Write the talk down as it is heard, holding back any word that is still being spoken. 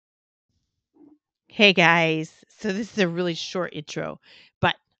Hey guys. So this is a really short intro,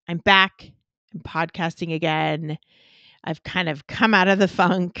 but I'm back. I'm podcasting again. I've kind of come out of the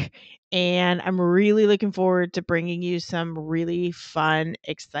funk and I'm really looking forward to bringing you some really fun,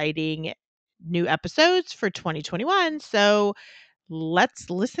 exciting new episodes for 2021. So let's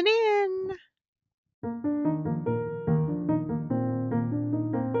listen in.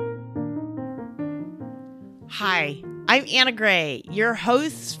 Hi, I'm Anna Gray, your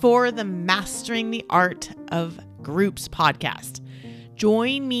host for the Mastering the Art of Groups podcast.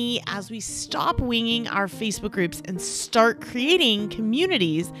 Join me as we stop winging our Facebook groups and start creating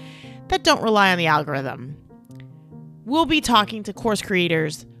communities that don't rely on the algorithm. We'll be talking to course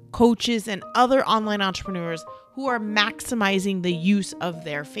creators, coaches, and other online entrepreneurs who are maximizing the use of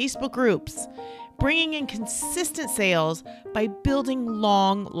their Facebook groups, bringing in consistent sales by building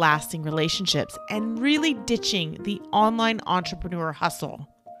long-lasting relationships and really ditching the online entrepreneur hustle.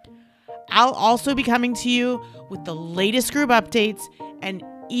 I'll also be coming to you with the latest group updates and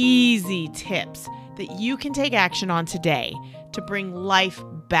easy tips that you can take action on today to bring life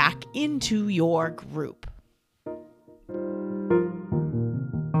back into your group.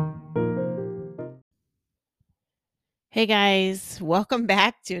 Hey guys, welcome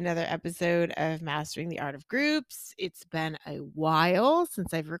back to another episode of Mastering the Art of Groups. It's been a while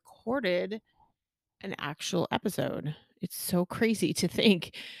since I've recorded an actual episode. It's so crazy to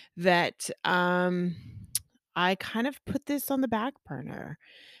think that I kind of put this on the back burner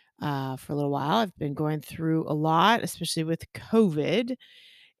for a little while. I've been going through a lot, especially with COVID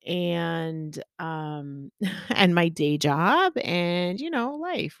and and my day job and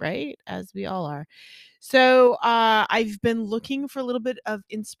life, right? As we all are. So I've been looking for a little bit of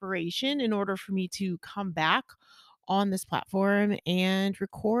inspiration in order for me to come back on this platform and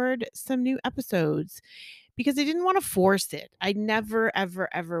record some new episodes because I didn't want to force it. I never ever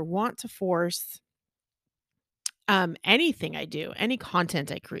ever want to force anything I do, any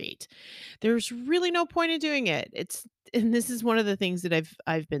content I create. There's really no point in doing it. And this is one of the things that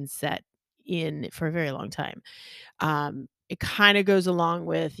I've been set in for a very long time. It kind of goes along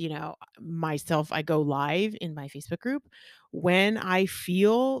with, myself. I go live in my Facebook group when I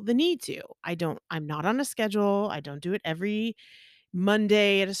feel the need to. I'm not on a schedule. I don't do it every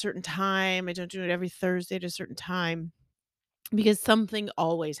Monday at a certain time. I don't do it every Thursday at a certain time because something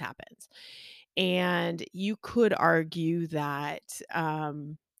always happens. And you could argue that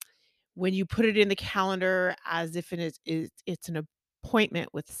when you put it in the calendar as if it's an appointment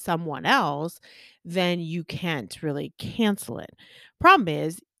with someone else, then you can't really cancel it. Problem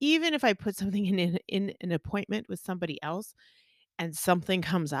is, even if I put something in an appointment with somebody else and something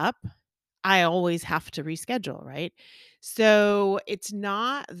comes up, I always have to reschedule, right? So it's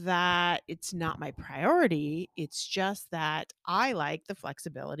not that it's not my priority. It's just that I like the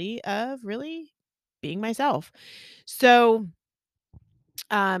flexibility of really being myself. So,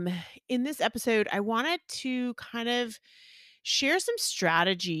 um, in this episode, I wanted to kind of share some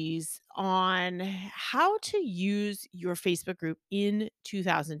strategies on how to use your Facebook group in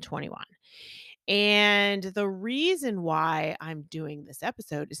 2021. And the reason why I'm doing this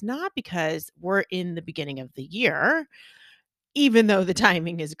episode is not because we're in the beginning of the year, even though the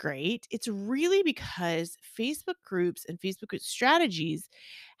timing is great. It's really because Facebook groups and Facebook group strategies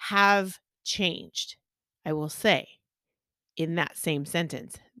have changed. I will say in that same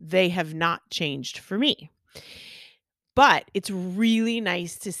sentence, they have not changed for me. But it's really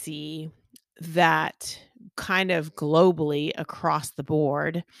nice to see that kind of globally across the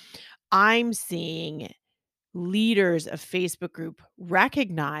board, I'm seeing leaders of Facebook group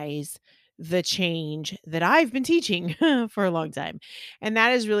recognize the change that I've been teaching for a long time. And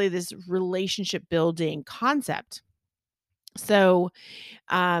that is really this relationship building concept. So,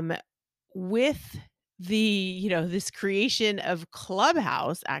 um, with this creation of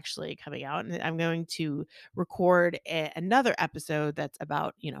Clubhouse actually coming out, and I'm going to record another episode that's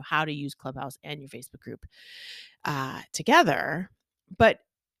about how to use Clubhouse and your Facebook group together. But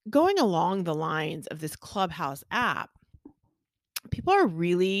going along the lines of this Clubhouse app, people are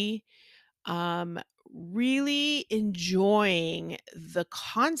um really enjoying the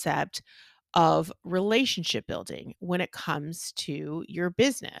concept of relationship building when it comes to your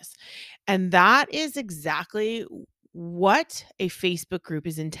business. And that is exactly what a Facebook group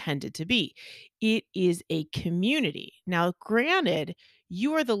is intended to be. It is a community. Now, granted,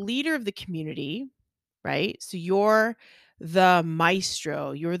 you are the leader of the community, right? So you're the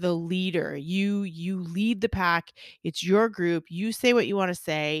maestro, you're the leader. You lead the pack. It's your group. You say what you want to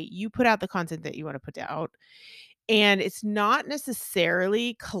say. You put out the content that you want to put out. And it's not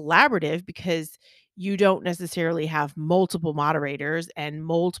necessarily collaborative because you don't necessarily have multiple moderators and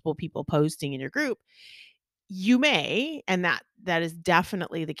multiple people posting in your group. You may, and that is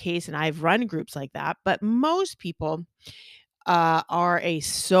definitely the case, and I've run groups like that, but most people are a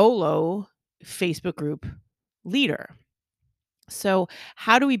solo Facebook group leader. So,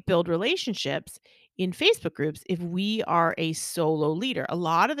 how do we build relationships in Facebook groups if we are a solo leader? A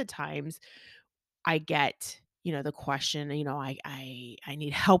lot of the times I get, the question, I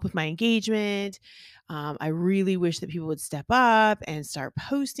need help with my engagement. I really wish that people would step up and start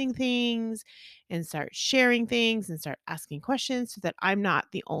posting things and start sharing things and start asking questions so that I'm not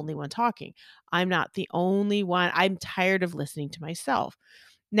the only one talking. I'm not the only one. I'm tired of listening to myself.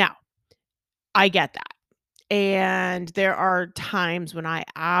 Now, I get that. And there are times when I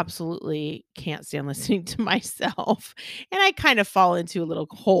absolutely can't stand listening to myself, and I kind of fall into a little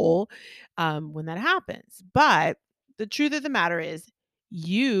hole, when that happens. But the truth of the matter is,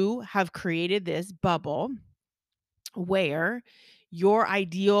 you have created this bubble where your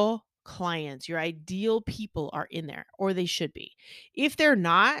ideal clients, your ideal people are in there, or they should be. If they're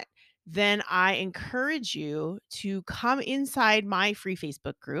not, then I encourage you to come inside my free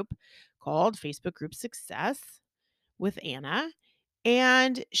Facebook group called Facebook Group Success with Anna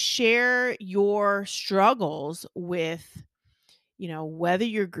and share your struggles with, whether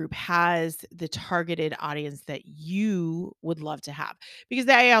your group has the targeted audience that you would love to have. Because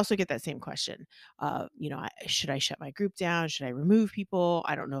I also get that same question. Should I shut my group down? Should I remove people?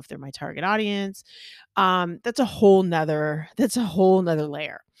 I don't know if they're my target audience. That's a whole nother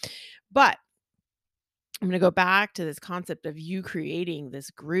layer. But I'm going to go back to this concept of you creating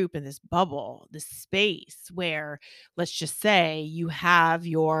this group and this bubble, this space where, let's just say, you have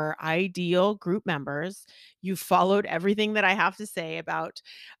your ideal group members. You've followed everything that I have to say about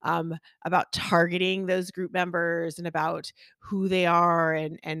targeting those group members and about who they are,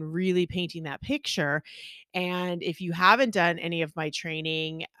 and really painting that picture. And if you haven't done any of my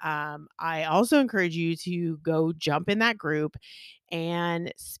training, I also encourage you to go jump in that group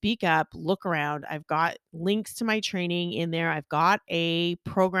and speak up, look around. I've got links to my training in there. I've got a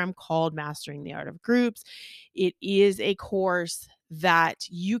program called Mastering the Art of Groups. It is a course that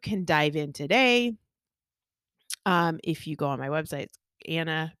you can dive in today. If you go on my website,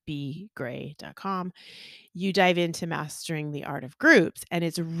 annabgray.com, you dive into Mastering the Art of Groups. And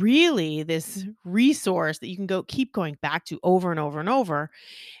it's really this resource that you can keep going back to over and over and over,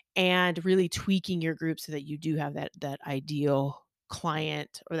 and really tweaking your group so that you do have that ideal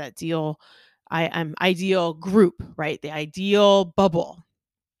client, or that ideal group, right? The ideal bubble.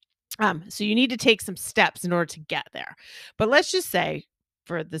 So you need to take some steps in order to get there. But let's just say,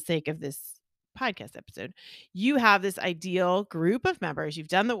 for the sake of this podcast episode, you have this ideal group of members, you've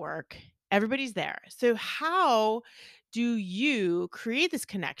done the work, everybody's there. So how do you create this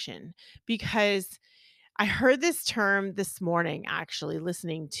connection? Because I heard this term this morning, actually,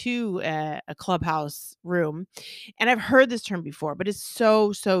 listening to a Clubhouse room, and I've heard this term before, but it's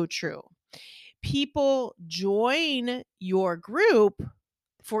so, so true. People join your group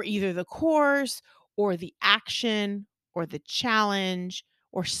for either the course or the action or the challenge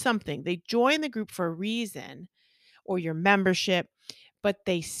or something. They join the group for a reason, or your membership, but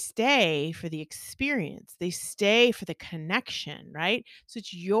they stay for the experience. They stay for the connection, right? So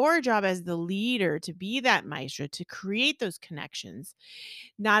it's your job as the leader to be that maestro, to create those connections.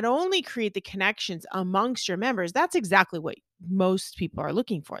 Not only create the connections amongst your members, that's exactly what most people are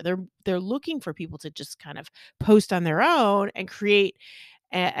looking for. They're looking for people to just kind of post on their own and create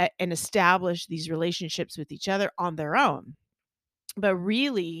and establish these relationships with each other on their own. But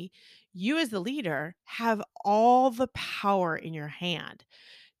really, you as the leader have all the power in your hand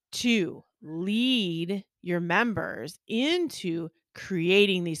to lead your members into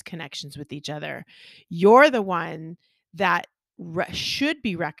creating these connections with each other. You're the one that should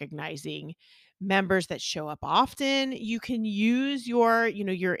be recognizing members that show up often. You can use your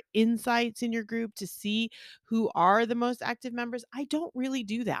insights in your group to see who are the most active members. I don't really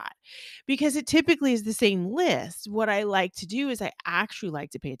do that because it typically is the same list. What I like to do is I actually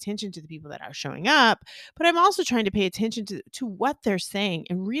like to pay attention to the people that are showing up, but I'm also trying to pay attention to what they're saying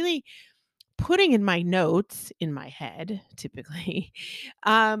and really putting in my notes in my head, typically,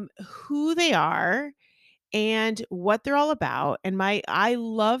 who they are and what they're all about. And I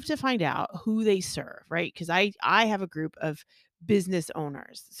love to find out who they serve, right? Because I have a group of business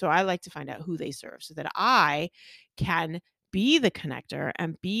owners. So I like to find out who they serve so that I can be the connector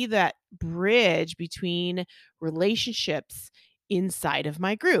and be that bridge between relationships inside of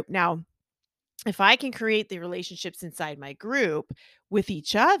my group. Now, if I can create the relationships inside my group with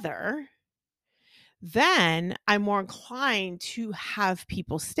each other, then I'm more inclined to have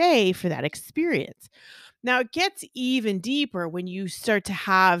people stay for that experience. Now it gets even deeper when you start to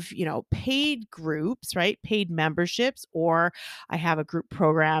have, paid groups, right? Paid memberships, or I have a group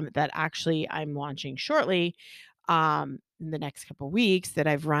program that actually I'm launching shortly in the next couple weeks that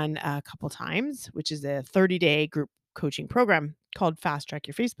I've run a couple times, which is a 30-day group coaching program called Fast Track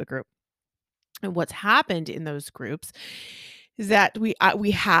Your Facebook Group. And what's happened in those groups is that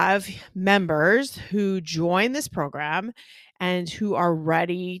we have members who join this program and who are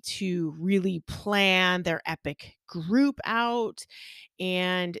ready to really plan their epic group out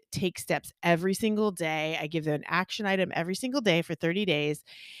and take steps every single day. I give them an action item every single day for 30 days,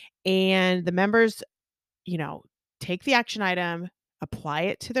 and the members, you know, take the action item, apply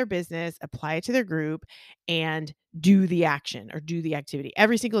it to their business, apply it to their group, and do the action or do the activity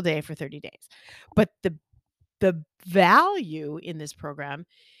every single day for 30 days. But the value in this program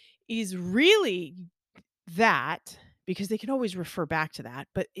is really that, because they can always refer back to that,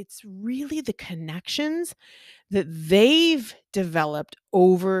 but it's really the connections that they've developed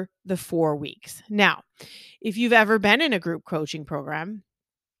over the 4 weeks. Now, if you've ever been in a group coaching program,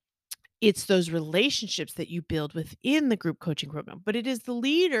 it's those relationships that you build within the group coaching program, but it is the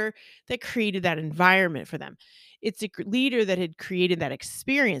leader that created that environment for them. It's a leader that had created that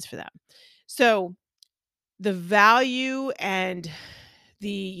experience for them. So, the value and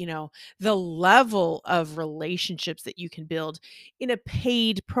the level of relationships that you can build in a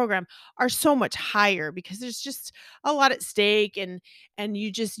paid program are so much higher, because there's just a lot at stake, and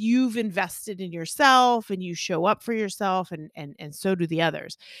you've invested in yourself, and you show up for yourself, and so do the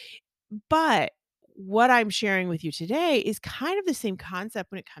others. But what I'm sharing with you today is kind of the same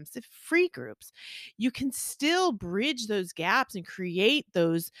concept when it comes to free groups. You can still bridge those gaps and create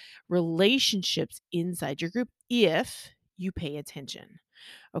those relationships inside your group if you pay attention.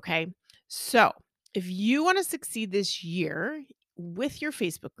 Okay. So if you want to succeed this year with your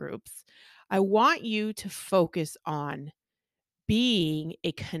Facebook groups, I want you to focus on being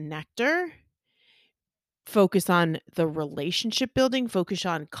a connector. Focus on the relationship building, focus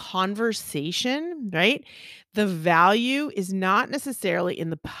on conversation, right? The value is not necessarily in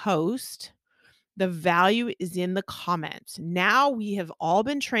the post. The value is in the comments. Now we have all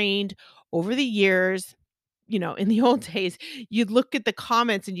been trained over the years. In the old days, you'd look at the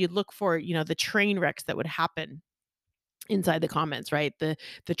comments and you'd look for, the train wrecks that would happen inside the comments, right? The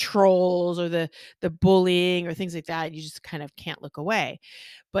trolls or the bullying or things like that. You just kind of can't look away.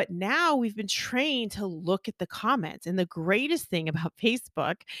 But now we've been trained to look at the comments. And the greatest thing about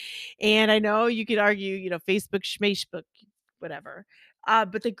Facebook, and I know you could argue, Facebook, schmacebook, whatever.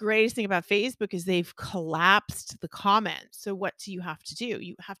 But the greatest thing about Facebook is they've collapsed the comments. So what do you have to do?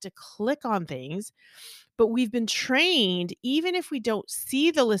 You have to click on things, but we've been trained, even if we don't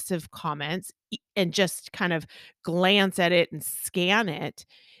see the list of comments and just kind of glance at it and scan it,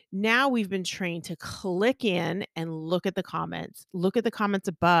 now we've been trained to click in and look at the comments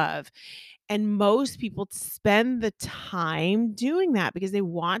above. And most people spend the time doing that because they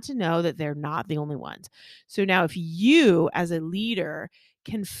want to know that they're not the only ones. So now, if you as a leader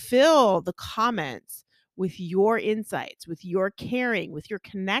can fill the comments with your insights, with your caring, with your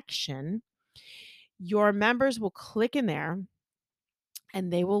connection, your members will click in there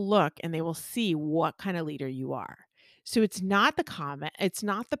and they will look and they will see what kind of leader you are. So it's not the comment, it's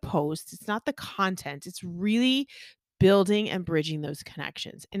not the post, it's not the content. It's really building and bridging those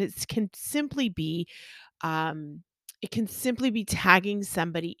connections. And um it can simply be tagging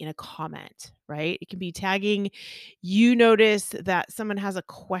somebody in a comment, right? It can be tagging, you notice that someone has a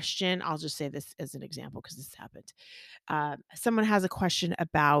question. I'll just say this as an example because this happened. Someone has a question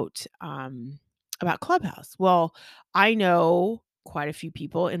about Clubhouse. Well, I know quite a few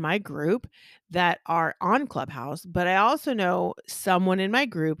people in my group that are on Clubhouse, but I also know someone in my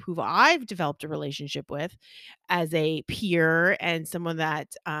group who I've developed a relationship with as a peer, and someone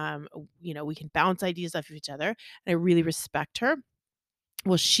that we can bounce ideas off of each other, and I really respect her.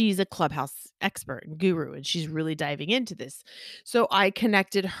 Well, she's a Clubhouse expert and guru, and she's really diving into this. So I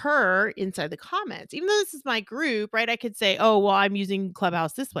connected her inside the comments. Even though this is my group, right? I could say, oh, well, I'm using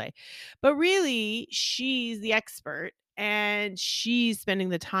Clubhouse this way. But really, she's the expert, and she's spending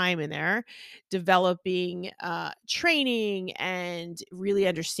the time in there developing training and really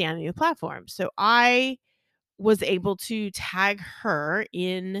understanding the platform. So I was able to tag her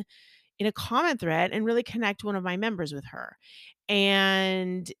in a comment thread and really connect one of my members with her.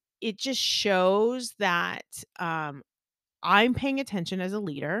 And it just shows that I'm paying attention as a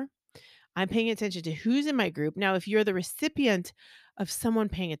leader. I'm paying attention to who's in my group. Now, if you're the recipient of someone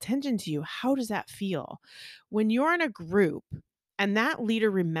paying attention to you, how does that feel? When you're in a group and that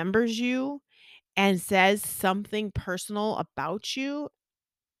leader remembers you and says something personal about you,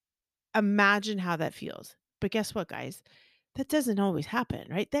 imagine how that feels. But guess what, guys? That doesn't always happen,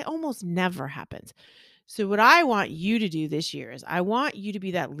 right? That almost never happens. So, what I want you to do this year is I want you to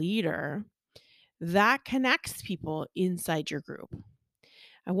be that leader that connects people inside your group.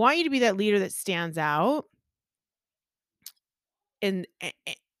 I want you to be that leader that stands out and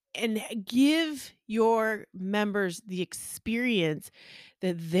and give your members the experience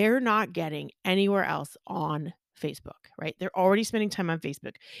that they're not getting anywhere else on Facebook, right? They're already spending time on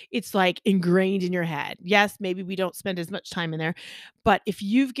Facebook. It's like ingrained in your head. Yes, maybe we don't spend as much time in there, but if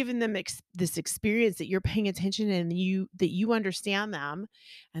you've given them this experience that you're paying attention and you understand them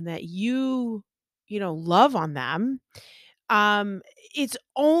and that love on them, um, it's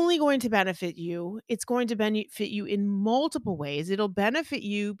only going to benefit you. It's going to benefit you in multiple ways. It'll benefit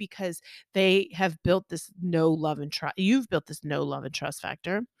you because they have built this no love and trust. You've built this no love and trust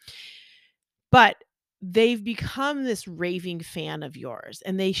factor, but they've become this raving fan of yours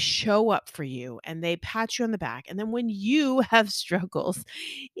and they show up for you and they pat you on the back. And then when you have struggles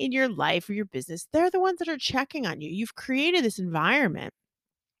in your life or your business, they're the ones that are checking on you. You've created this environment.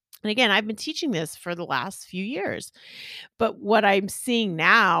 And again, I've been teaching this for the last few years. But what I'm seeing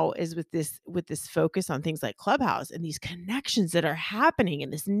now is with this focus on things like Clubhouse and these connections that are happening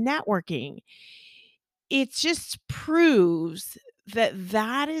and this networking, it just proves that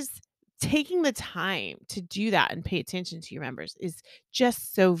that is taking the time to do that and pay attention to your members is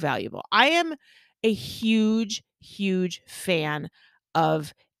just so valuable. I am a huge, huge fan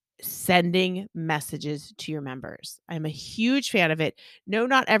of sending messages to your members. I'm a huge fan of it. No,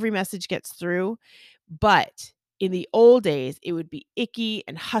 not every message gets through, but in the old days, it would be icky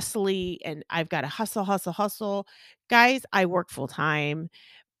and hustly, and I've got to hustle, hustle, hustle. Guys, I work full time.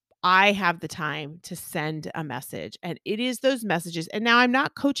 I have the time to send a message, and it is those messages. And now I'm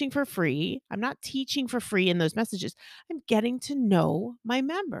not coaching for free. I'm not teaching for free in those messages. I'm getting to know my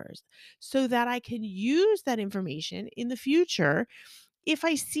members so that I can use that information in the future if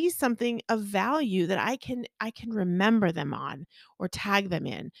I see something of value that I can remember them on or tag them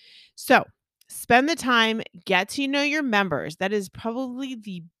in. So, spend the time, get to know your members. That is probably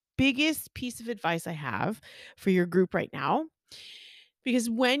the biggest piece of advice I have for your group right now. Because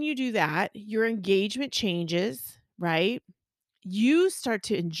when you do that, your engagement changes, right? You start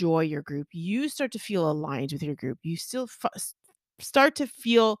to enjoy your group. You start to feel aligned with your group. You still start to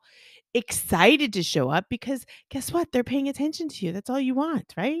feel excited to show up because guess what? They're paying attention to you. That's all you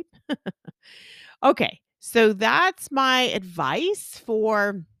want, right? Okay. So that's my advice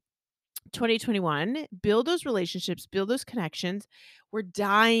for 2021. Build those relationships, build those connections. We're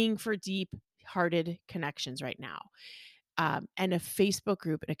dying for deep hearted connections right now. And a Facebook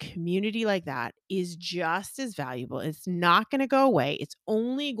group and a community like that is just as valuable. It's not going to go away. It's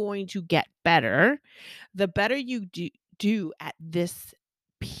only going to get better. The better you do at this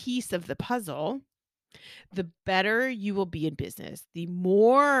piece of the puzzle, the better you will be in business. The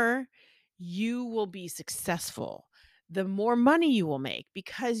more you will be successful, the more money you will make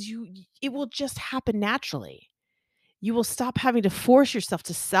because it will just happen naturally. You will stop having to force yourself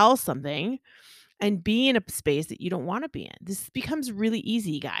to sell something and be in a space that you don't want to be in. This becomes really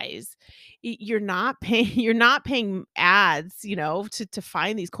easy, guys. You're not paying you're not paying ads, to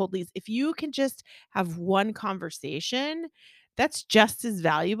find these cold leads. If you can just have one conversation, that's just as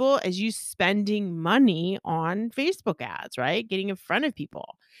valuable as you spending money on Facebook ads, right? Getting in front of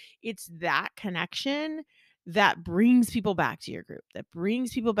people. It's that connection that brings people back to your group, that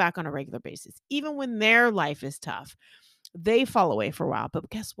brings people back on a regular basis. Even when their life is tough, they fall away for a while. But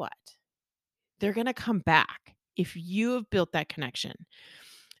guess what? They're going to come back if you have built that connection.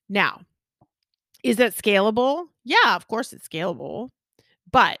 Now, is that scalable? Yeah, of course it's scalable.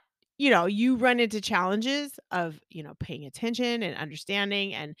 But, you run into challenges of, paying attention and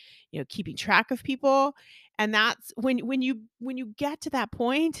understanding and, keeping track of people. And that's when you get to that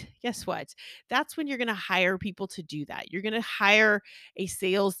point, guess what? That's when you're going to hire people to do that. You're going to hire a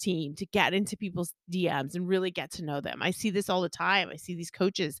sales team to get into people's DMs and really get to know them. I see this all the time. I see these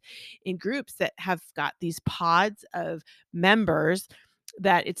coaches in groups that have got these pods of members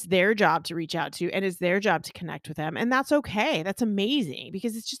that it's their job to reach out to and it's their job to connect with them. And that's okay. That's amazing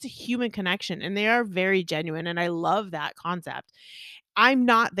because it's just a human connection and they are very genuine. And I love that concept. I'm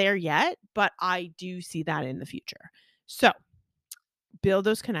not there yet, but I do see that in the future. So build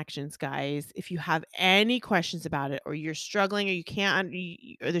those connections, guys. If you have any questions about it or you're struggling or you can't,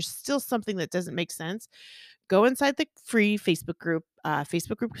 or there's still something that doesn't make sense, go inside the free Facebook group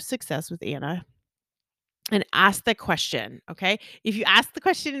Success with Anna and ask the question, okay? If you ask the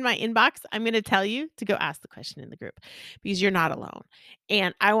question in my inbox, I'm going to tell you to go ask the question in the group because you're not alone.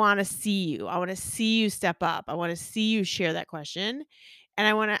 And I want to see you. I want to see you step up. I want to see you share that question.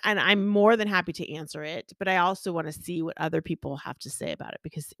 And and I'm more than happy to answer it, but I also want to see what other people have to say about it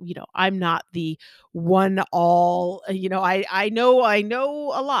because, I'm not the one all, I know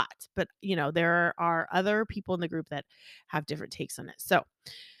a lot, but there are other people in the group that have different takes on it. So,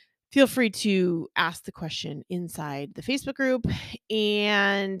 feel free to ask the question inside the Facebook group.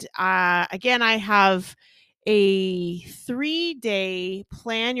 And again, I have a 3-day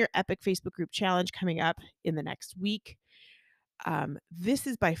plan your epic Facebook group challenge coming up in the next week. This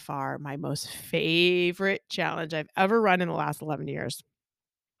is by far my most favorite challenge I've ever run in the last 11 years.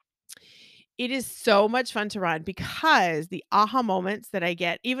 It is so much fun to run because the aha moments that I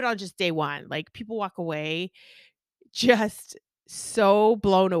get, even on just day one, like people walk away just so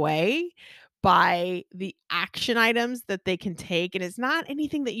blown away by the action items that they can take, and it's not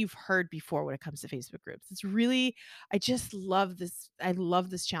anything that you've heard before when it comes to Facebook groups. It's really I love this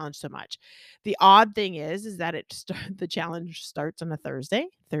challenge so much. The odd thing is that the challenge starts on a Thursday,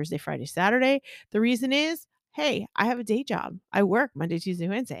 Friday, Saturday. The reason is, hey, I have a day job. I work Monday, Tuesday,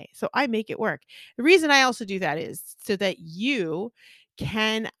 Wednesday, so I make it work. The reason I also do that is so that you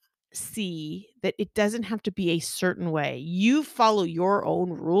can see that it doesn't have to be a certain way. You follow your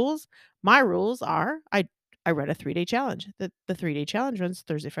own rules. My rules are I run a 3-day challenge. The 3-day challenge runs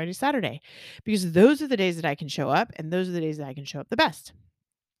Thursday, Friday, Saturday because those are the days that I can show up and those are the days that I can show up the best.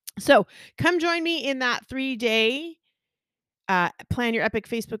 So, come join me in that 3-day Plan Your Epic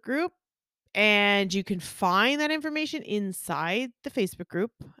Facebook group. And you can find that information inside the Facebook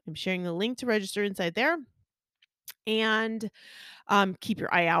group. I'm sharing the link to register inside there. And keep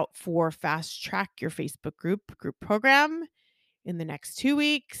your eye out for Fast Track Your Facebook group program in the next 2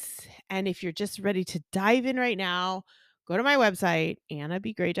 weeks. And if you're just ready to dive in right now, go to my website,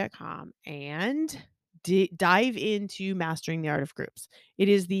 annabgreat.com, and dive into Mastering the Art of Groups. It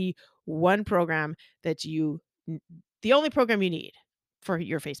is the one program the only program you need for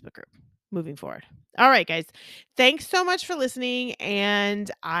your Facebook group moving forward. All right, guys. Thanks so much for listening, and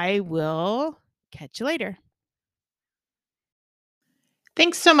I will catch you later.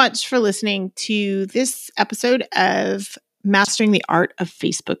 Thanks so much for listening to this episode of Mastering the Art of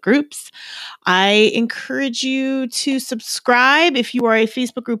Facebook Groups. I encourage you to subscribe if you are a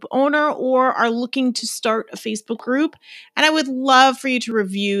Facebook group owner or are looking to start a Facebook group. And I would love for you to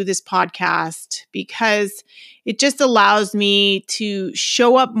review this podcast because it just allows me to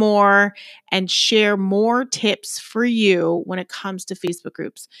show up more and share more tips for you when it comes to Facebook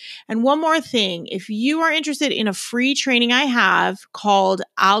groups. And one more thing, if you are interested in a free training I have called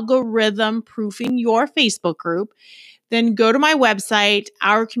Algorithm Proofing Your Facebook Group, then go to my website,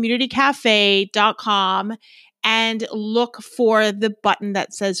 ourcommunitycafe.com, and look for the button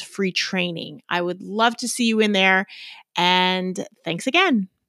that says free training. I would love to see you in there. And thanks again.